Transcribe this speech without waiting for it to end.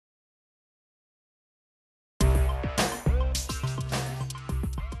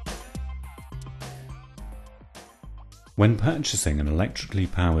When purchasing an electrically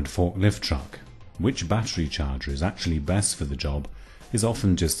powered forklift truck, which battery charger is actually best for the job is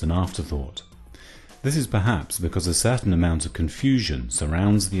often just an afterthought. This is perhaps because a certain amount of confusion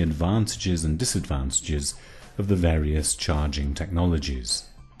surrounds the advantages and disadvantages of the various charging technologies.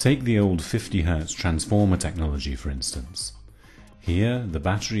 Take the old 50 Hz transformer technology for instance. Here, the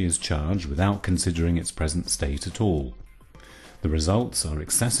battery is charged without considering its present state at all. The results are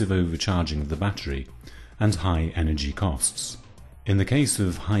excessive overcharging of the battery and high energy costs. In the case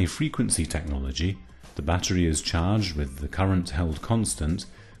of high-frequency technology, the battery is charged with the current held constant,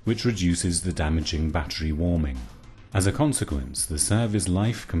 which reduces the damaging battery warming. As a consequence, the service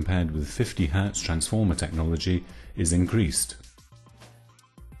life compared with 50 Hz transformer technology is increased.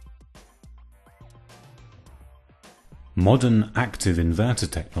 Modern active inverter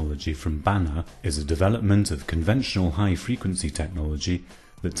technology from Banner is a development of conventional high-frequency technology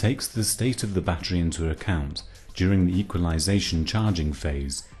that takes the state of the battery into account during the equalization charging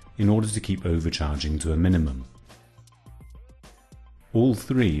phase in order to keep overcharging to a minimum. All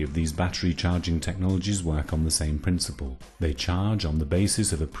three of these battery charging technologies work on the same principle. They charge on the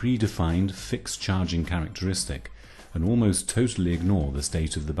basis of a predefined fixed charging characteristic and almost totally ignore the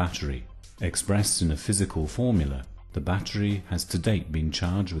state of the battery. Expressed in a physical formula, the battery has to date been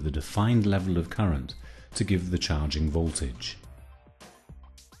charged with a defined level of current to give the charging voltage.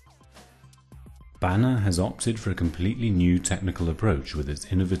 Banner has opted for a completely new technical approach with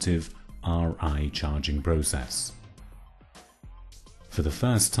its innovative RI charging process. For the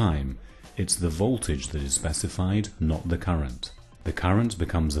first time, it's the voltage that is specified, not the current. The current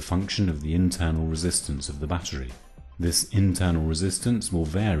becomes a function of the internal resistance of the battery. This internal resistance will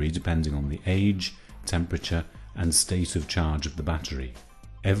vary depending on the age, temperature, and state of charge of the battery.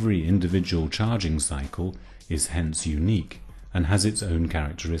 Every individual charging cycle is hence unique and has its own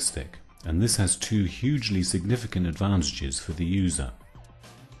characteristic, and this has two hugely significant advantages for the user.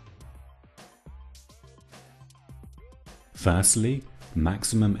 Firstly,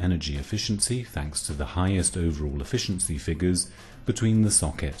 maximum energy efficiency thanks to the highest overall efficiency figures between the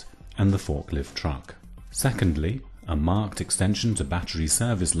socket and the forklift truck. Secondly, a marked extension to battery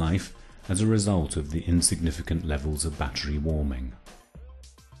service life as a result of the insignificant levels of battery warming.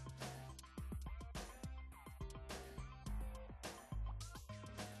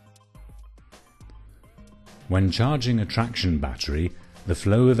 When charging a traction battery, the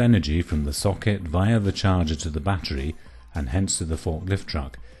flow of energy from the socket via the charger to the battery, and hence to the forklift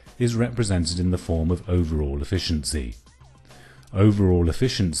truck, is represented in the form of overall efficiency. Overall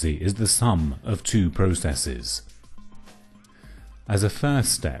efficiency is the sum of two processes. As a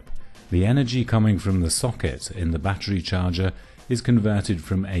first step, the energy coming from the socket in the battery charger is converted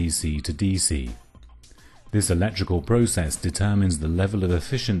from AC to DC. This electrical process determines the level of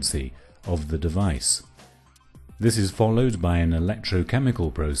efficiency of the device. This is followed by an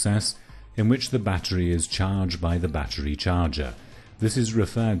electrochemical process in which the battery is charged by the battery charger. This is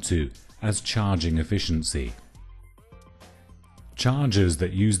referred to as charging efficiency. Chargers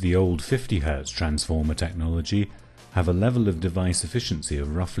that use the old 50 Hz transformer technology have a level of device efficiency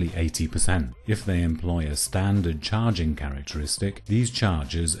of roughly 80%. If they employ a standard charging characteristic, these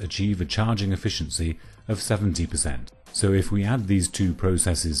chargers achieve a charging efficiency of 70%. So if we add these two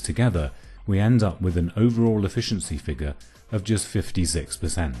processes together, we end up with an overall efficiency figure of just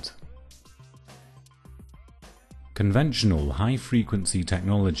 56%. Conventional high-frequency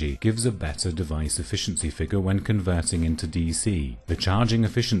technology gives a better device efficiency figure when converting into DC. The charging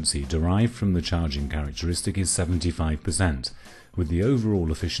efficiency derived from the charging characteristic is 75%, with the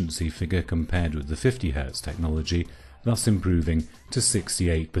overall efficiency figure compared with the 50 Hz technology thus improving to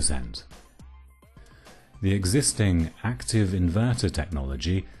 68%. The existing active inverter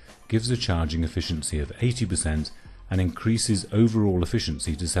technology gives a charging efficiency of 80% and increases overall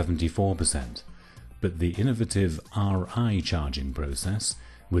efficiency to 74%. But the innovative RI charging process,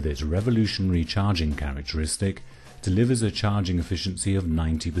 with its revolutionary charging characteristic, delivers a charging efficiency of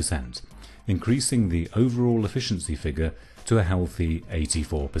 90%, increasing the overall efficiency figure to a healthy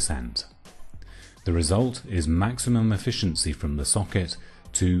 84%. The result is maximum efficiency from the socket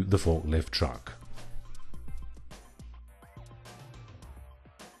to the forklift truck.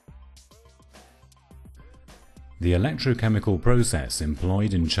 The electrochemical process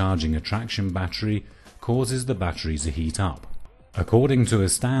employed in charging a traction battery causes the battery to heat up. According to a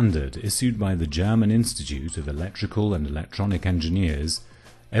standard issued by the German Institute of Electrical and Electronic Engineers,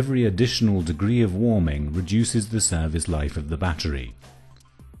 every additional degree of warming reduces the service life of the battery.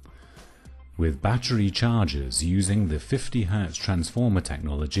 With battery chargers using the 50 Hz transformer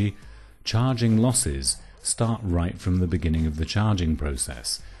technology, charging losses start right from the beginning of the charging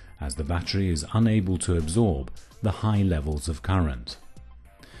process, as the battery is unable to absorb the high levels of current.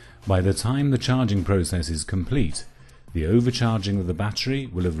 By the time the charging process is complete, the overcharging of the battery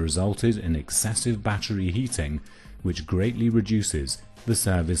will have resulted in excessive battery heating, which greatly reduces the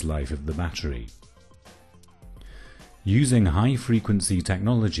service life of the battery. Using high-frequency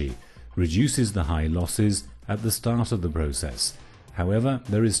technology reduces the high losses at the start of the process. However,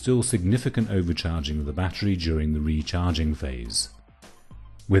 there is still significant overcharging of the battery during the recharging phase.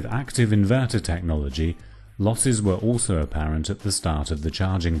 With active inverter technology, losses were also apparent at the start of the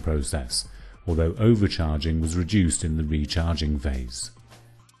charging process, although overcharging was reduced in the recharging phase.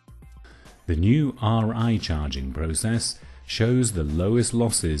 The new RI charging process shows the lowest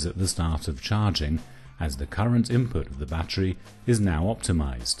losses at the start of charging, as the current input of the battery is now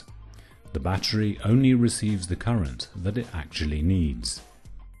optimized. The battery only receives the current that it actually needs.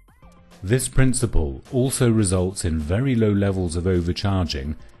 This principle also results in very low levels of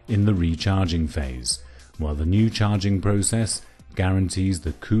overcharging in the recharging phase, while the new charging process guarantees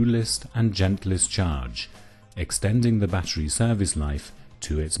the coolest and gentlest charge, extending the battery service life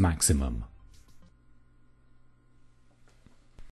to its maximum.